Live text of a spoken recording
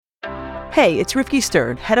Hey, it's Rifki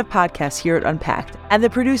Stern, head of podcasts here at Unpacked, and the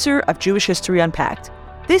producer of Jewish History Unpacked.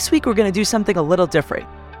 This week, we're going to do something a little different.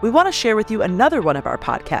 We want to share with you another one of our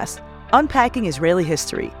podcasts, Unpacking Israeli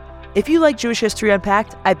History. If you like Jewish History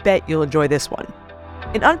Unpacked, I bet you'll enjoy this one.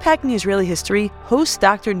 In Unpacking Israeli History, host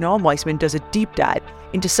Dr. Noam Weissman does a deep dive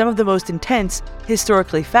into some of the most intense,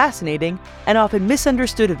 historically fascinating, and often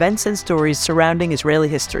misunderstood events and stories surrounding Israeli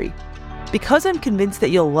history. Because I'm convinced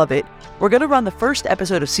that you'll love it, we're going to run the first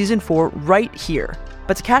episode of Season 4 right here.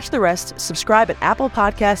 But to catch the rest, subscribe at Apple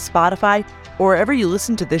Podcasts, Spotify, or wherever you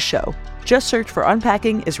listen to this show. Just search for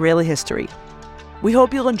Unpacking Israeli History. We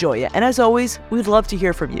hope you'll enjoy it, and as always, we'd love to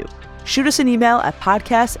hear from you. Shoot us an email at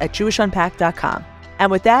podcast@jewishunpacked.com.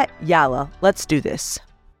 And with that, yalla, let's do this.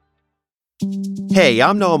 Hey,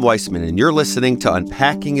 I'm Noam Weissman, and you're listening to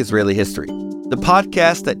Unpacking Israeli History, the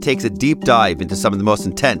podcast that takes a deep dive into some of the most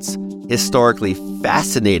intense, historically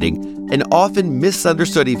fascinating, and often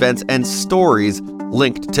misunderstood events and stories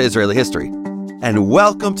linked to Israeli history. And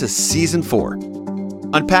welcome to Season 4.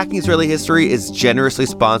 Unpacking Israeli History is generously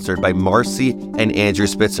sponsored by Marcy and Andrew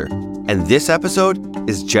Spitzer. And this episode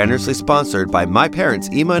is generously sponsored by my parents,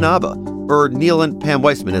 Ima and Abba, or Neil and Pam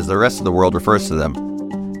Weissman as the rest of the world refers to them.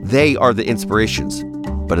 They are the inspirations,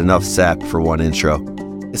 but enough sap for one intro.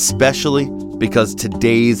 Especially because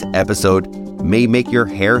today's episode may make your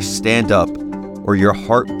hair stand up or your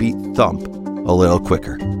heartbeat thump a little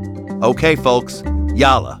quicker. Okay, folks,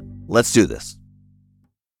 yalla, let's do this.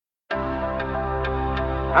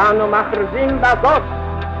 אנו מכריזים בזאת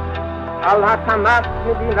על הקמת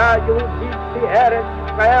מדינה יהודית בארץ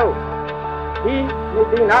ישראל. היא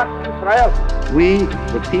מדינת ישראל. We,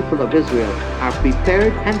 the people of Israel, are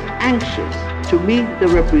prepared and anxious to meet the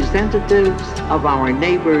representatives of our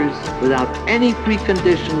neighbors without any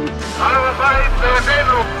preconditions.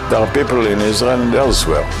 There are people in Israel and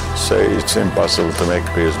elsewhere say it's impossible to make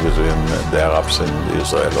peace between the Arabs and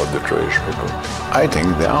Israel or the Jewish people. I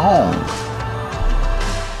think they are wrong.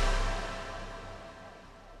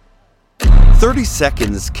 30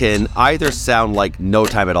 seconds can either sound like no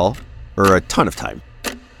time at all or a ton of time.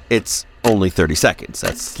 It's only 30 seconds.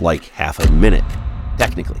 That's like half a minute,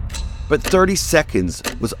 technically. But 30 seconds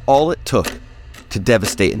was all it took to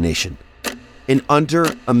devastate a nation. In under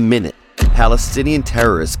a minute, Palestinian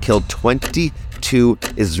terrorists killed 22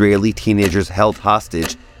 Israeli teenagers held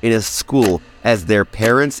hostage in a school as their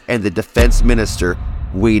parents and the defense minister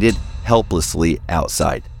waited helplessly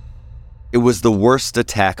outside. It was the worst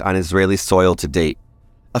attack on Israeli soil to date,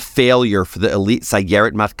 a failure for the elite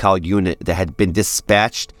Sayeret Matkal unit that had been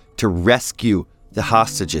dispatched to rescue the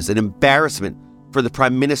hostages, an embarrassment for the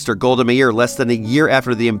Prime Minister Golda Meir less than a year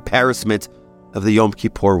after the embarrassment of the Yom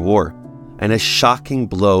Kippur War, and a shocking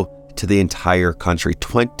blow to the entire country.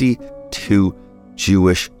 22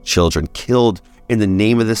 Jewish children killed in the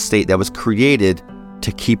name of the state that was created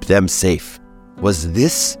to keep them safe. Was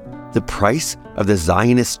this the price of the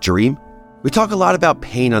Zionist dream? We talk a lot about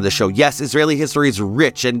pain on the show. Yes, Israeli history is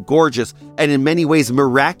rich and gorgeous and in many ways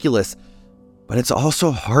miraculous, but it's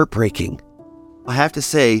also heartbreaking. I have to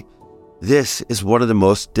say, this is one of the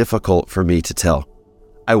most difficult for me to tell.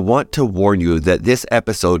 I want to warn you that this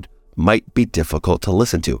episode might be difficult to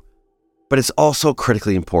listen to, but it's also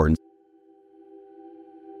critically important.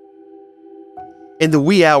 In the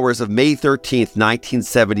wee hours of May 13th,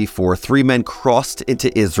 1974, 3 men crossed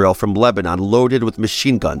into Israel from Lebanon loaded with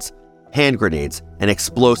machine guns, hand grenades, and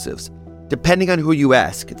explosives. Depending on who you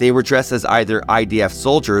ask, they were dressed as either IDF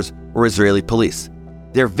soldiers or Israeli police.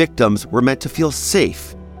 Their victims were meant to feel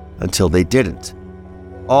safe until they didn't.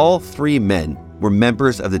 All 3 men were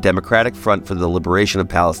members of the Democratic Front for the Liberation of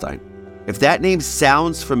Palestine. If that name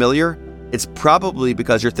sounds familiar, it's probably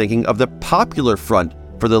because you're thinking of the Popular Front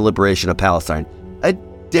for the Liberation of Palestine, a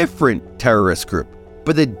different terrorist group.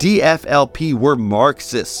 But the DFLP were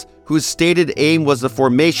Marxists, whose stated aim was the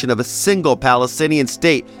formation of a single Palestinian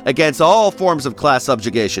state against all forms of class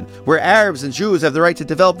subjugation, where Arabs and Jews have the right to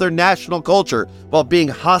develop their national culture while being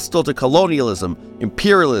hostile to colonialism,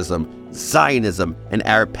 imperialism, Zionism, and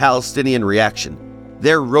Arab Palestinian reaction.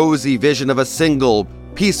 Their rosy vision of a single,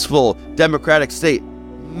 peaceful, democratic state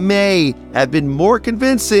may have been more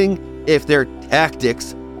convincing if their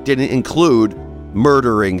tactics didn't include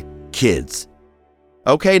murdering kids.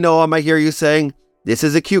 Okay, Noam, I hear you saying, this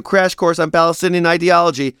is a cute crash course on Palestinian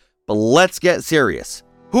ideology, but let's get serious.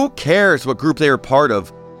 Who cares what group they were part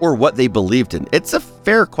of or what they believed in? It's a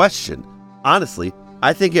fair question. Honestly,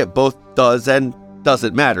 I think it both does and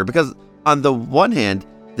doesn't matter, because on the one hand,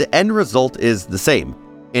 the end result is the same.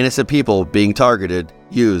 Innocent people being targeted,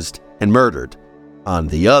 used, and murdered. On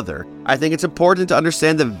the other, I think it's important to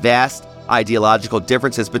understand the vast ideological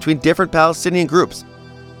differences between different Palestinian groups.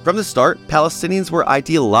 From the start, Palestinians were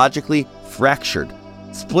ideologically fractured,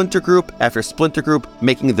 splinter group after splinter group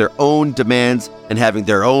making their own demands and having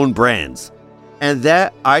their own brands. And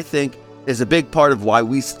that, I think, is a big part of why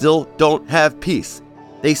we still don't have peace.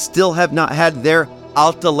 They still have not had their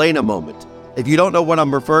Altalena moment. If you don't know what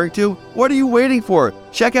I'm referring to, what are you waiting for?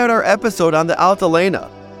 Check out our episode on the Altalena.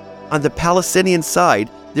 On the Palestinian side,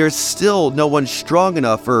 there's still no one strong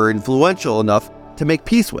enough or influential enough to make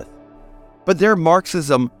peace with. But their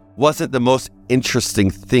Marxism wasn't the most interesting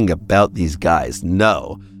thing about these guys,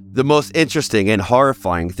 no. The most interesting and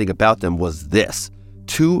horrifying thing about them was this.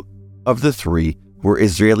 2 of the 3 were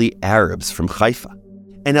Israeli Arabs from Haifa,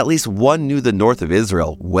 and at least one knew the north of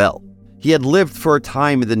Israel well. He had lived for a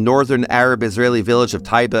time in the northern Arab Israeli village of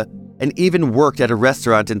Taiba and even worked at a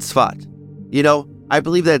restaurant in Tzfat. You know, I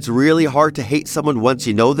believe that it's really hard to hate someone once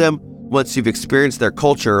you know them, once you've experienced their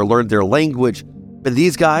culture or learned their language, but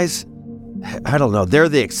these guys, I don't know, they're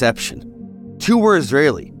the exception. 2 were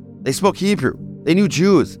Israeli. They spoke Hebrew. They knew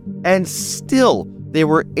Jews. And still, they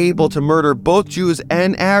were able to murder both Jews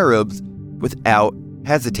and Arabs without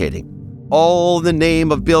hesitating. All in the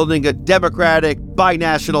name of building a democratic,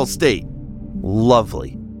 binational state.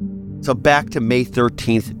 Lovely. So back to May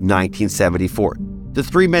 13th, 1974. The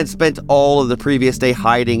 3 men spent all of the previous day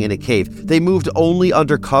hiding in a cave. They moved only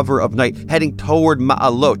under cover of night, heading toward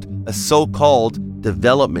Ma'alot, a so-called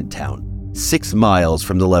development town, 6 miles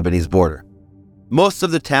from the Lebanese border. Most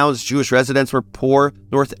of the town's Jewish residents were poor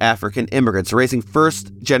North African immigrants raising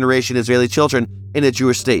first-generation Israeli children in a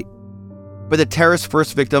Jewish state. But the terrorist's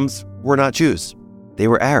first victims were not Jews. They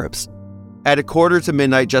were Arabs. At 1:45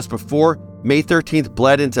 midnight, just before May 13th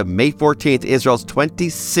bled into May 14th, Israel's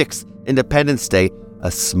 26th Independence Day, a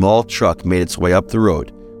small truck made its way up the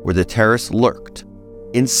road where the terrorists lurked.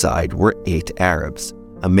 Inside were 8 Arabs,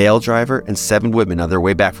 a male driver and 7 women on their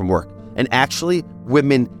way back from work. And actually,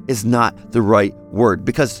 women is not the right word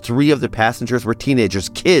because 3 of the passengers were teenagers,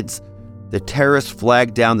 kids. The terrorists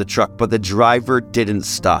flagged down the truck, but the driver didn't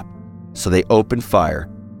stop. So they opened fire,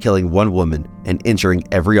 killing 1 woman and injuring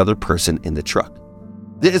every other person in the truck.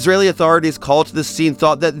 The Israeli authorities called to the scene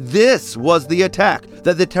thought that this was the attack,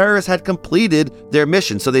 that the terrorists had completed their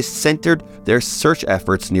mission, so they centered their search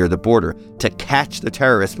efforts near the border to catch the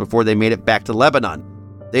terrorists before they made it back to Lebanon.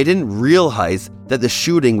 They didn't realize that the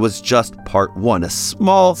shooting was just part 1, a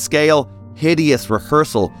small-scale, hideous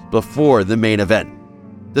rehearsal before the main event.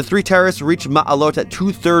 The 3 terrorists reached Ma'alot at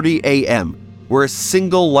 2:30 a.m., where a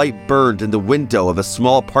single light burned in the window of a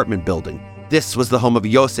small apartment building. This was the home of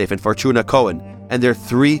Yosef and Fortuna Cohen and their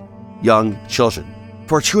 3 young children.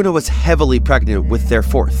 Fortuna was heavily pregnant with their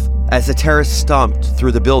 4th. As the terrorists stomped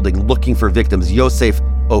through the building looking for victims, Yosef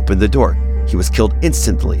opened the door. He was killed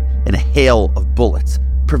instantly in a hail of bullets,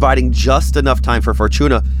 providing just enough time for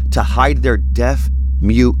Fortuna to hide their deaf,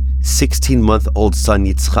 mute, 16-month-old son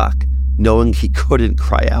Yitzchak, knowing he couldn't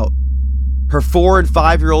cry out. Her 4- and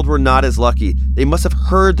 5-year-old were not as lucky. They must have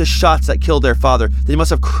heard the shots that killed their father. They must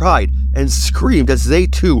have cried and screamed as they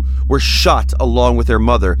too were shot along with their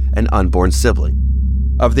mother and unborn sibling.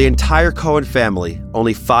 Of the entire Cohen family,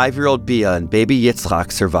 only 5-year-old Bia and baby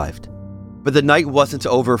Yitzchak survived. But the night wasn't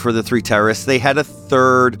over for the 3 terrorists. They had a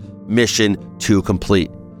 3rd mission to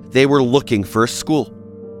complete. They were looking for a school.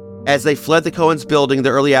 As they fled the Cohen's building in the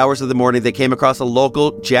early hours of the morning, they came across a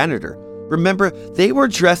local janitor. Remember, they were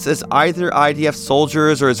dressed as either IDF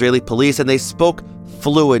soldiers or Israeli police, and they spoke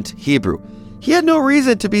fluent Hebrew. He had no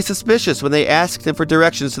reason to be suspicious when they asked him for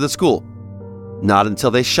directions to the school. Not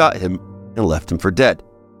until they shot him and left him for dead.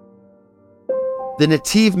 The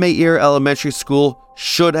Nativ Meir Elementary School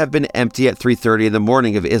should have been empty at 3:30 in the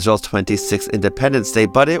morning of Israel's 26th Independence Day,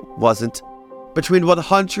 but it wasn't. Between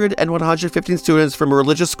 100 and 115 students from a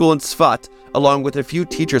religious school in Tzfat, along with a few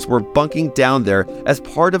teachers, were bunking down there as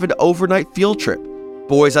part of an overnight field trip.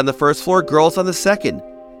 Boys on the 1st floor, girls on the 2nd.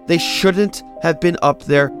 They shouldn't have been up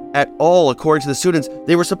there at all, according to the students.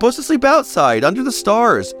 They were supposed to sleep outside, under the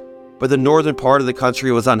stars. But the northern part of the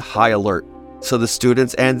country was on high alert, so the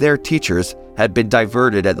students and their teachers had been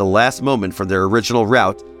diverted at the last moment from their original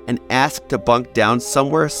route and asked to bunk down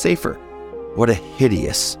somewhere safer. What a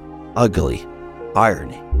hideous, ugly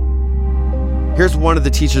irony. Here's one of the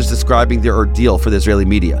teachers describing their ordeal for the Israeli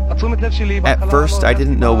media. At first, I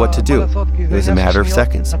didn't know what to do. It was a matter of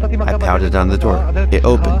seconds. I pounded on the door. It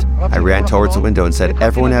opened. I ran towards the window and said,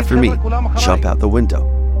 "Everyone after me, jump out the window."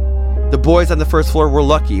 The boys on the 1st floor were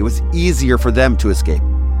lucky. It was easier for them to escape.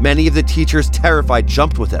 Many of the teachers, terrified,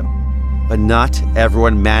 jumped with them. But not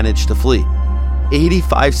everyone managed to flee.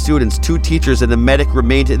 85 students, 2 teachers, and a medic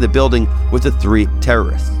remained in the building with the 3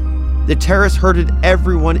 terrorists. The terrorists herded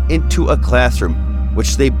everyone into a classroom,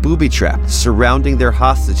 which they booby-trapped, surrounding their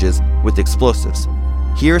hostages with explosives.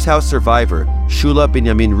 Here's how survivor Shula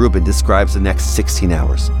Binyamin Rubin describes the next 16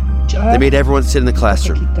 hours. They made everyone sit in the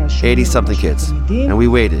classroom, 80-something kids, and we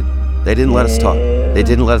waited. They didn't let us talk. They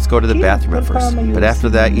didn't let us go to the bathroom at first. But after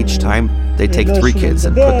that, each time, they'd take 3 kids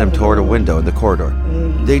and put them toward a window in the corridor.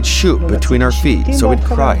 They'd shoot between our feet, so we'd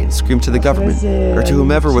cry and scream to the government, or to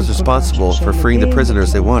whomever was responsible for freeing the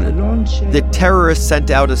prisoners they wanted. The terrorists sent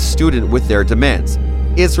out a student with their demands.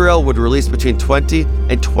 Israel would release between 20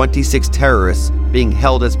 and 26 terrorists being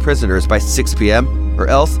held as prisoners by 6 p.m., or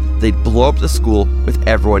else they'd blow up the school with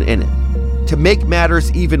everyone in it. To make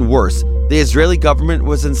matters even worse, the Israeli government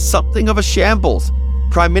was in something of a shambles.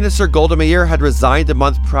 Prime Minister Golda Meir had resigned a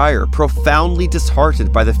month prior, profoundly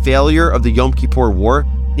disheartened by the failure of the Yom Kippur War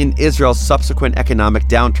and Israel's subsequent economic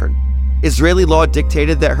downturn. Israeli law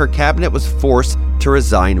dictated that her cabinet was forced to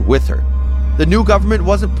resign with her. The new government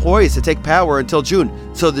wasn't poised to take power until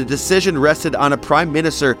June, so the decision rested on a prime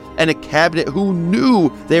minister and a cabinet who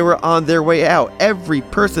knew they were on their way out. Every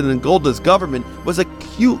person in Golda's government was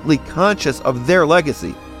acutely conscious of their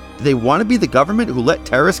legacy. Did they want to be the government who let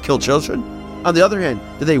terrorists kill children? On the other hand,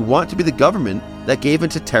 did they want to be the government that gave in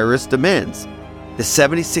to terrorist demands? The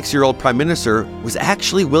 76-year-old prime minister was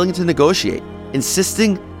actually willing to negotiate,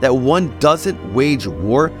 insisting that one doesn't wage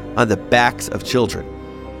war on the backs of children.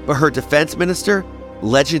 But her defense minister,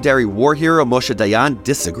 legendary war hero Moshe Dayan,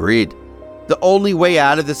 disagreed. The only way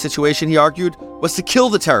out of the situation, he argued, was to kill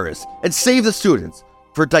the terrorists and save the students.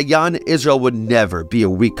 For Dayan, Israel would never be a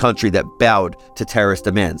weak country that bowed to terrorist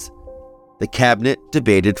demands. The cabinet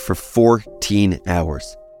debated for 14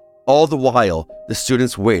 hours. All the while, the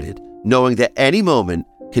students waited, knowing that any moment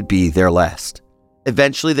could be their last.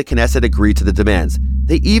 Eventually, the Knesset agreed to the demands.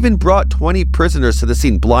 They even brought 20 prisoners to the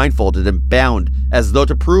scene blindfolded and bound as though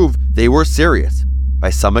to prove they were serious. By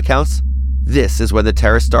some accounts, this is when the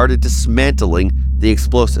terrorists started dismantling the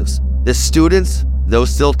explosives. The students, though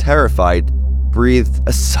still terrified, breathed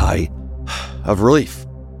a sigh of relief.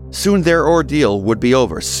 Soon their ordeal would be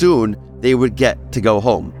over. Soon they would get to go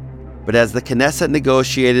home. But as the Knesset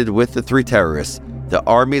negotiated with the 3 terrorists, the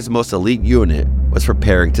army's most elite unit was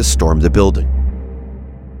preparing to storm the building.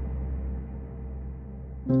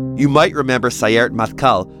 You might remember Sayeret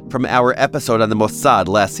Matkal from our episode on the Mossad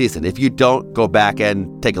last season. If you don't, go back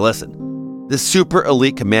and take a listen. The super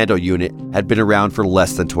elite commando unit had been around for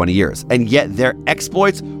less than 20 years, and yet their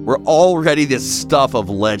exploits were already the stuff of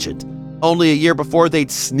legend. Only a year before,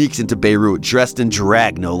 they'd sneaked into Beirut, dressed in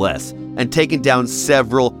drag no less, and taken down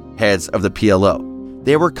several heads of the PLO.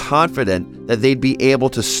 They were confident that they'd be able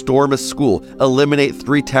to storm a school, eliminate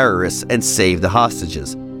 3 terrorists, and save the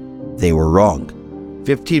hostages. They were wrong.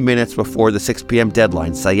 15 minutes before the 6 p.m.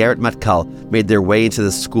 deadline, Sayeret Matkal made their way into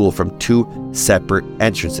the school from 2 separate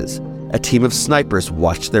entrances. A team of snipers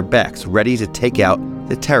watched their backs, ready to take out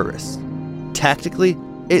the terrorists. Tactically,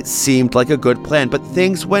 it seemed like a good plan, but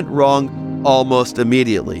things went wrong almost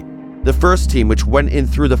immediately. The first team, which went in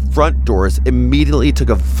through the front doors, immediately took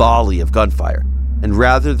a volley of gunfire, and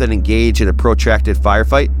rather than engage in a protracted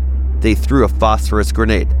firefight, they threw a phosphorus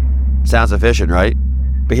grenade. Sounds efficient, right?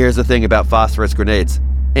 But here's the thing about phosphorus grenades.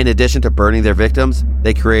 In addition to burning their victims,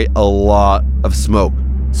 they create a lot of smoke.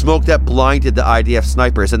 Smoke that blinded the IDF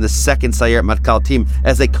snipers and the second Sayeret Matkal team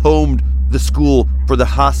as they combed the school for the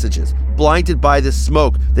hostages. Blinded by this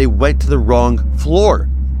smoke, they went to the wrong floor.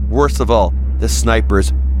 Worst of all, the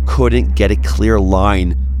snipers couldn't get a clear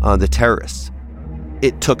line on the terrorists.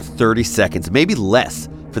 It took 30 seconds, maybe less,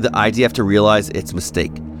 for the IDF to realize its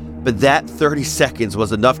mistake. But that 30 seconds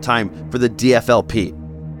was enough time for the DFLP.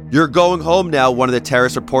 "You're going home now," one of the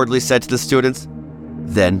terrorists reportedly said to the students.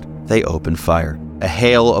 Then they opened fire. A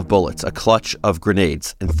hail of bullets, a clutch of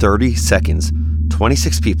grenades. In 30 seconds,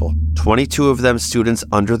 26 people, 22 of them students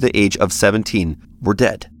under the age of 17, were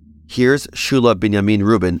dead. Here's Shula Binyamin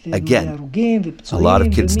Rubin again. A lot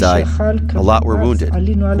of kids died. A lot were wounded.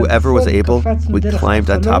 Whoever was able, we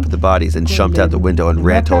climbed on top of the bodies and jumped out the window and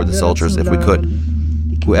ran toward the soldiers if we could.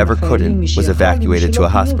 Whoever couldn't was evacuated to a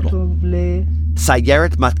hospital.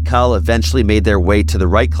 Sayeret Matkal eventually made their way to the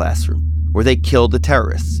right classroom, where they killed the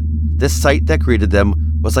terrorists. The sight that greeted them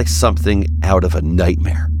was like something out of a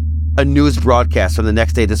nightmare. A news broadcast from the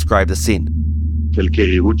next day described the scene.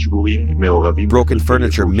 Broken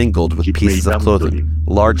furniture mingled with pieces of clothing,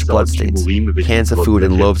 large bloodstains, cans of food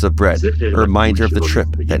and loaves of bread, a reminder of the trip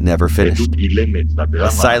that never finished. A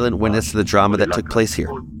silent witness to the drama that took place here.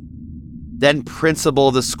 Then principal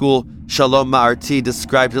of the school, Shalom Ma'arti,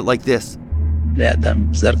 described it like this.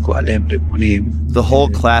 The whole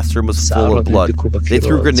classroom was full of blood. They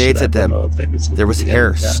threw grenades at them. There was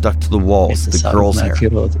hair stuck to the walls, the girls' hair.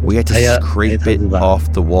 We had to scrape it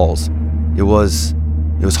off the walls. It was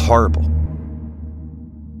horrible.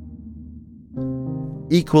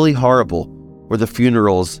 Equally horrible were the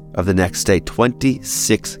funerals of the next day.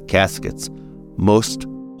 26 caskets, most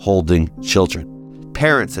holding children.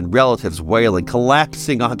 Parents and relatives wailing,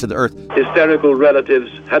 collapsing onto the earth. Hysterical relatives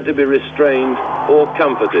had to be restrained or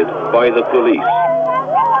comforted by the police.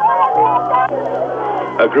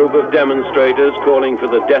 A group of demonstrators calling for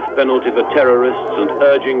the death penalty for terrorists and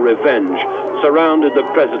urging revenge surrounded the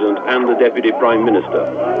president and the deputy prime minister.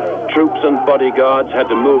 Troops and bodyguards had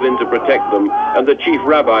to move in to protect them, and the chief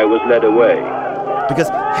rabbi was led away. Because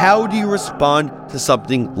how do you respond to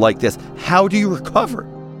something like this? How do you recover?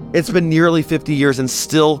 It's been nearly 50 years and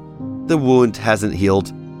still the wound hasn't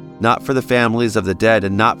healed. Not for the families of the dead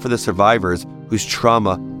and not for the survivors whose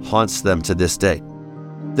trauma haunts them to this day.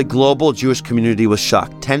 The global Jewish community was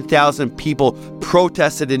shocked. 10,000 people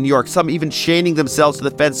protested in New York, some even chaining themselves to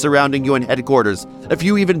the fence surrounding UN headquarters. A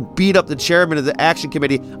few even beat up the chairman of the Action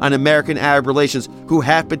Committee on American-Arab Relations who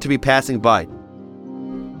happened to be passing by.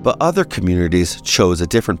 But other communities chose a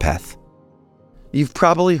different path. You've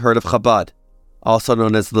probably heard of Chabad, also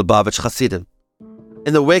known as Lubavitch Hasidim.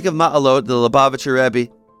 In the wake of Ma'alot, the Lubavitcher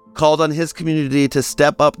Rebbe called on his community to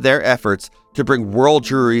step up their efforts to bring world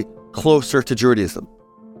Jewry closer to Judaism.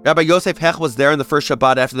 Rabbi Yosef Hech was there on the first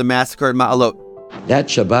Shabbat after the massacre in Ma'alot. That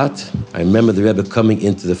Shabbat, I remember the Rebbe coming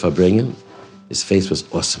into the Farbrengen. His face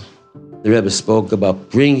was awesome. The Rebbe spoke about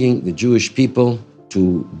bringing the Jewish people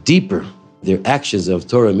to deeper their actions of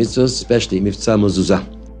Torah mitzvahs, especially Mivtza Mezuzah.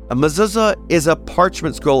 A mezuzah is a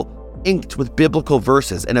parchment scroll inked with biblical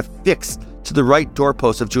verses and affixed to the right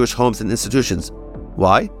doorposts of Jewish homes and institutions.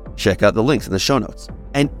 Why? Check out the links in the show notes.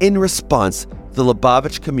 And in response, the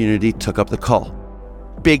Lubavitch community took up the call.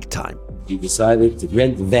 Big time. We decided to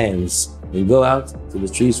rent vans and go out to the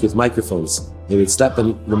streets with microphones. They would stop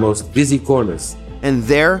in the most busy corners. And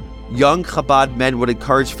there, young Chabad men would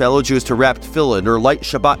encourage fellow Jews to wrap tefillin or light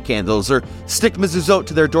Shabbat candles or stick mezuzot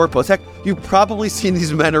to their doorposts. Heck, you've probably seen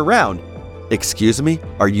these men around. "Excuse me,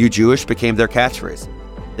 are you Jewish?" became their catchphrase.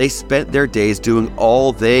 They spent their days doing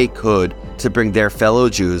all they could to bring their fellow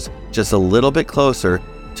Jews just a little bit closer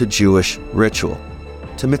to Jewish ritual,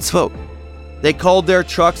 to mitzvot. They called their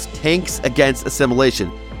trucks tanks against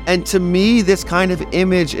assimilation. And to me, this kind of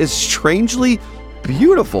image is strangely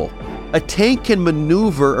beautiful. A tank can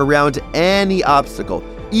maneuver around any obstacle,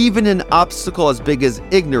 even an obstacle as big as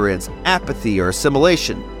ignorance, apathy, or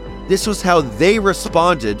assimilation. This was how they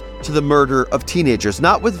responded to the murder of teenagers,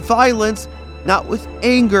 not with violence, not with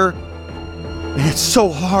anger. And it's so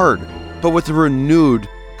hard, but with a renewed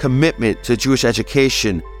commitment to Jewish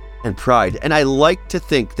education and pride. And I like to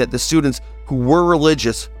think that the students who were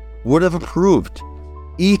religious would have approved.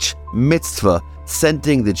 Each mitzvah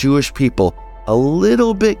sending the Jewish people a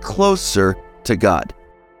little bit closer to God.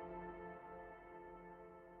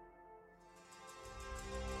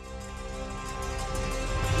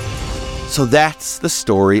 So that's the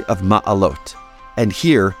story of Ma'alot. And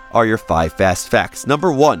here are your 5 fast facts.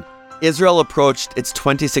 Number 1, Israel approached its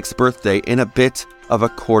 26th birthday in a bit of a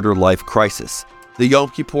quarter-life crisis. The Yom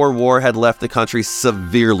Kippur War had left the country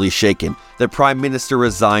severely shaken. The prime minister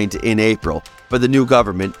resigned in April, but the new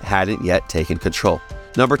government hadn't yet taken control.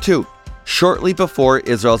 Number 2, shortly before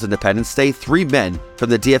Israel's Independence Day, 3 men from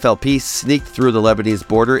the DFLP sneaked through the Lebanese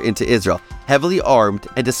border into Israel, heavily armed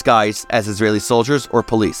and disguised as Israeli soldiers or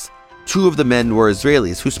police. 2 of the men were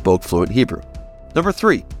Israelis who spoke fluent Hebrew. Number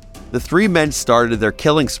 3, the 3 men started their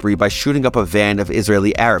killing spree by shooting up a van of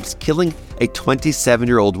Israeli Arabs, killing a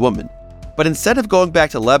 27-year-old woman. But instead of going back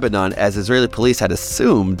to Lebanon, as Israeli police had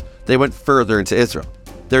assumed, they went further into Israel.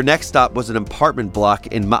 Their next stop was an apartment block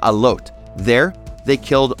in Ma'alot. There, they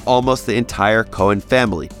killed almost the entire Cohen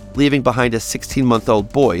family, leaving behind a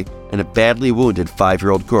 16-month-old boy and a badly wounded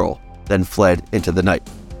 5-year-old girl, then fled into the night.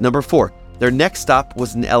 Number 4, their next stop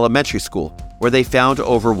was an elementary school, where they found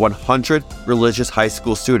over 100 religious high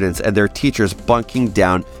school students and their teachers bunking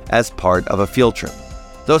down as part of a field trip.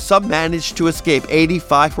 Though some managed to escape,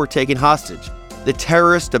 85 were taken hostage. The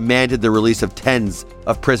terrorists demanded the release of tens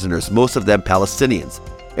of prisoners, most of them Palestinians.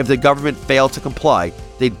 If the government failed to comply,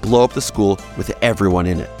 they'd blow up the school with everyone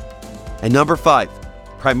in it. And number 5,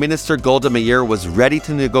 Prime Minister Golda Meir was ready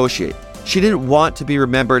to negotiate. She didn't want to be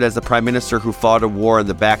remembered as the prime minister who fought a war on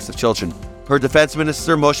the backs of children. Her defense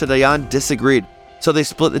minister, Moshe Dayan, disagreed, so they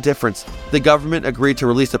split the difference. The government agreed to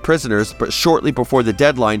release the prisoners, but shortly before the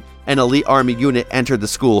deadline, an elite army unit entered the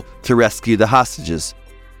school to rescue the hostages.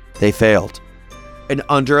 They failed. In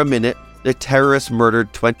under a minute, the terrorists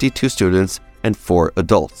murdered 22 students and 4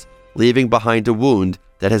 adults, leaving behind a wound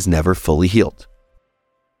that has never fully healed.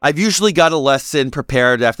 I've usually got a lesson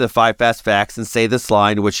prepared after the 5 fast facts and say this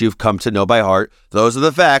line, which you've come to know by heart. Those are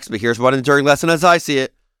the facts, but here's one enduring lesson as I see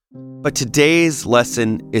it. But today's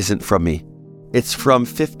lesson isn't from me. It's from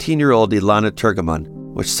 15-year-old Ilana Turgaman,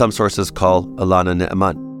 which some sources call Ilana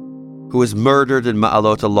Ne'eman, who was murdered in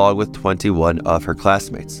Ma'alot along with 21 of her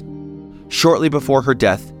classmates. Shortly before her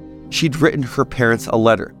death, she'd written her parents a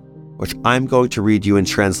letter, which I'm going to read you in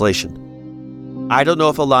translation. I don't know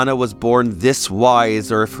if Ilana was born this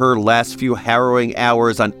wise or if her last few harrowing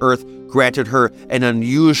hours on earth granted her an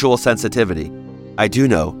unusual sensitivity. I do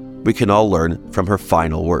know we can all learn from her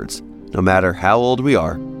final words, no matter how old we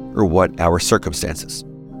are or what our circumstances.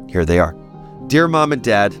 Here they are. Dear Mom and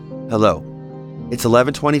Dad, hello. It's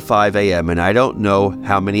 11:25 a.m. and I don't know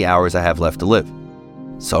how many hours I have left to live.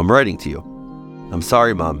 So I'm writing to you. I'm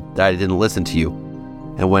sorry, Mom, that I didn't listen to you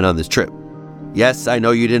and went on this trip. Yes, I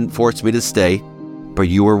know you didn't force me to stay, but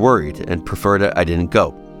you were worried and preferred I didn't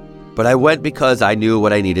go. But I went because I knew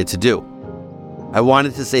what I needed to do. I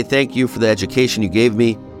wanted to say thank you for the education you gave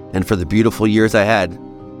me and for the beautiful years I had,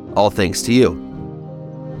 all thanks to you.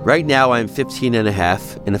 Right now I'm 15 and a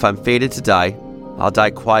half, and if I'm fated to die, I'll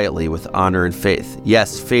die quietly with honor and faith.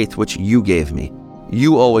 Yes, faith which you gave me.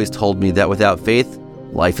 You always told me that without faith,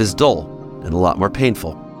 life is dull and a lot more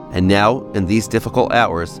painful. And now, in these difficult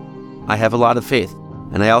hours, I have a lot of faith,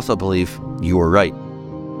 and I also believe you were right.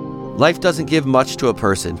 Life doesn't give much to a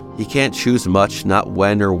person. He can't choose much, not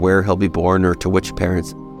when or where he'll be born or to which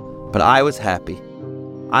parents. But I was happy.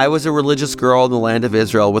 I was a religious girl in the land of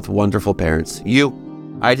Israel with wonderful parents.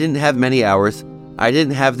 I didn't have many hours. I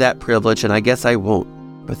didn't have that privilege, and I guess I won't.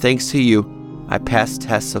 But thanks to you, I passed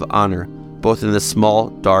tests of honor, both in the small,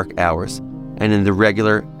 dark hours and in the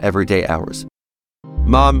regular, everyday hours.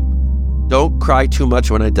 Mom, don't cry too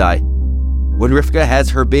much when I die. When Rivka has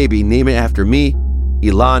her baby, name it after me,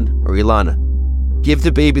 Ilan or Ilana. Give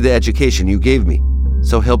the baby the education you gave me,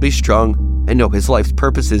 so he'll be strong and know his life's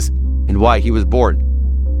purposes and why he was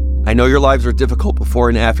born. I know your lives were difficult before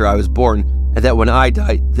and after I was born, and that when I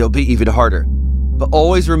die, they'll be even harder. But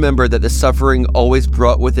always remember that the suffering always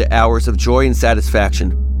brought with it hours of joy and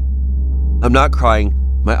satisfaction. I'm not crying,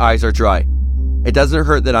 my eyes are dry. It doesn't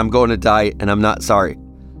hurt that I'm going to die, and I'm not sorry.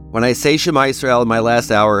 When I say Shema Yisrael in my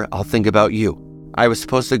last hour, I'll think about you. I was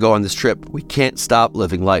supposed to go on this trip. We can't stop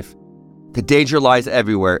living life. The danger lies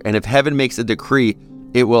everywhere, and if heaven makes a decree,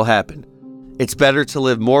 it will happen. It's better to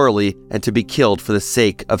live morally and to be killed for the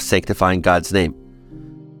sake of sanctifying God's name.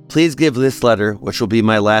 Please give this letter, which will be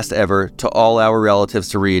my last ever, to all our relatives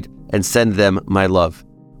to read, and send them my love.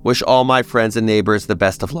 Wish all my friends and neighbors the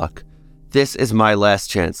best of luck. This is my last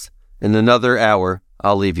chance. In another hour,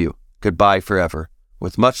 I'll leave you. Goodbye forever.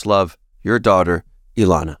 With much love, your daughter,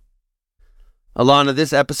 Ilana. Ilana,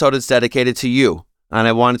 this episode is dedicated to you, and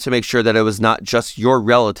I wanted to make sure that it was not just your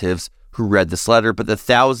relatives who read this letter, but the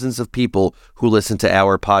thousands of people who listen to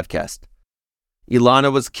our podcast.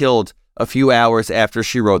 Ilana was killed a few hours after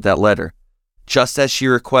she wrote that letter. Just as she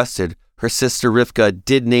requested, her sister Rivka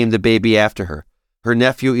did name the baby after her. Her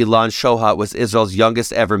nephew Ilan Shohat was Israel's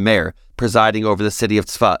youngest ever mayor, presiding over the city of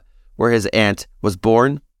Tzfat, where his aunt was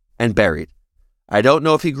born and buried. I don't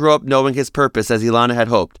know if he grew up knowing his purpose as Ilana had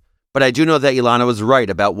hoped, but I do know that Ilana was right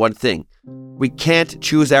about one thing. We can't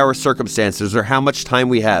choose our circumstances or how much time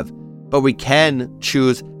we have, but we can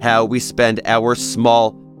choose how we spend our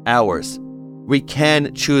small hours. We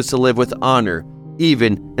can choose to live with honor,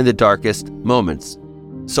 even in the darkest moments.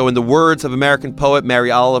 So in the words of American poet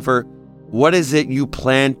Mary Oliver, what is it you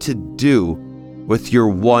plan to do with your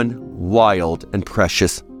one wild and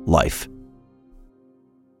precious life?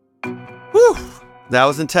 Whew, that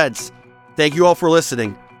was intense. Thank you all for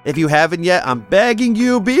listening. If you haven't yet, I'm begging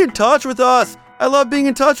you, be in touch with us. I love being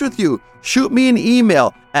in touch with you. Shoot me an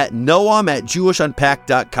email at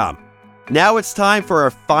noam@jewishunpacked.com. Now it's time for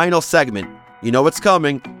our final segment. You know what's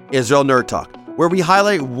coming, Israel Nerd Talk, where we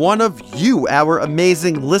highlight one of you, our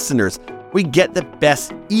amazing listeners. We get the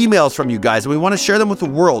best emails from you guys, and we want to share them with the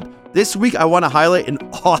world. This week, I want to highlight an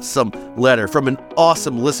awesome letter from an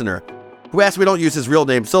awesome listener who asked we don't use his real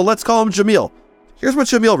name, so let's call him Jamil. Here's what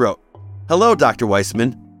Jamil wrote. Hello, Dr.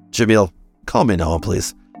 Weissman. Jamil, call me Noam,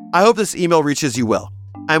 please. I hope this email reaches you well.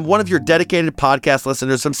 I'm one of your dedicated podcast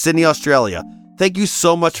listeners from Sydney, Australia. Thank you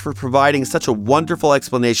so much for providing such a wonderful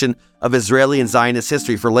explanation of Israeli and Zionist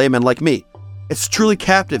history for laymen like me. It's truly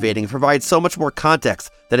captivating and provides so much more context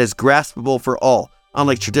that is graspable for all,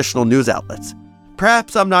 unlike traditional news outlets.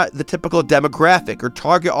 Perhaps I'm not the typical demographic or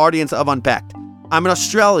target audience of Unpacked. I'm an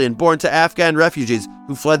Australian born to Afghan refugees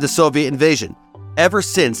who fled the Soviet invasion. Ever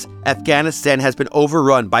since, Afghanistan has been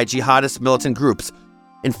overrun by jihadist militant groups.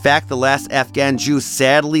 In fact, the last Afghan Jews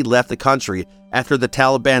sadly left the country after the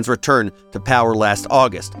Taliban's return to power last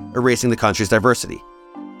August, erasing the country's diversity.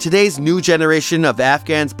 Today's new generation of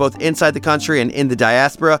Afghans, both inside the country and in the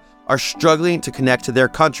diaspora, are struggling to connect to their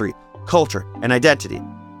country, culture, and identity.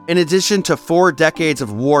 In addition to 4 decades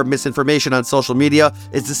of war, misinformation on social media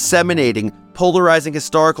is disseminating polarizing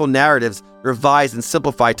historical narratives revised and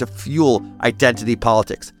simplified to fuel identity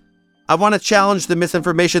politics. I want to challenge the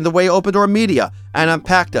misinformation the way Open Door Media and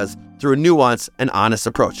Unpacked does, through a nuanced and honest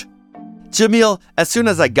approach. Jamil, as soon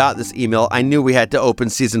as I got this email, I knew we had to open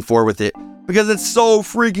Season 4 with it, because it's so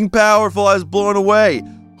freaking powerful. I was blown away.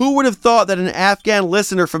 Who would have thought that an Afghan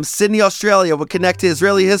listener from Sydney, Australia would connect to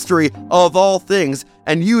Israeli history, of all things,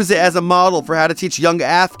 and use it as a model for how to teach young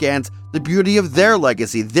Afghans the beauty of their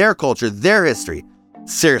legacy, their culture, their history?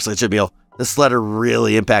 Seriously, Jamil, this letter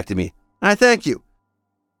really impacted me, and I thank you.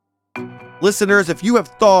 Listeners, if you have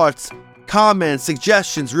thoughts, comments,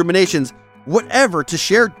 suggestions, ruminations, whatever to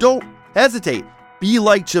share, don't hesitate. Be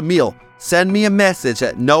like Jamil. Send me a message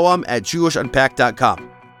at noam@jewishunpacked.com.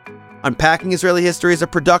 Unpacking Israeli History is a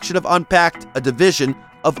production of Unpacked, a division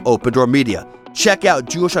of Open Door Media. Check out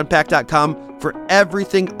JewishUnpacked.com for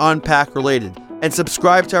everything Unpacked related, and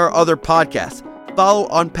subscribe to our other podcasts. Follow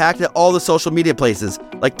Unpacked at all the social media places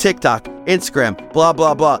like TikTok, Instagram, blah,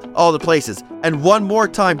 blah, blah, all the places. And one more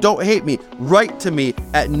time, don't hate me, write to me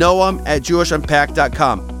at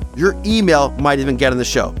noam@JewishUnpacked.com. Your email might even get on the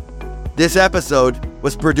show. This episode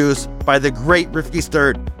was produced by the great Rifki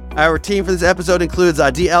Stern. Our team for this episode includes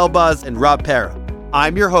Adi Elbaz and Rob Pera.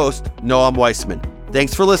 I'm your host, Noam Weissman.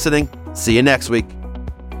 Thanks for listening. See you next week.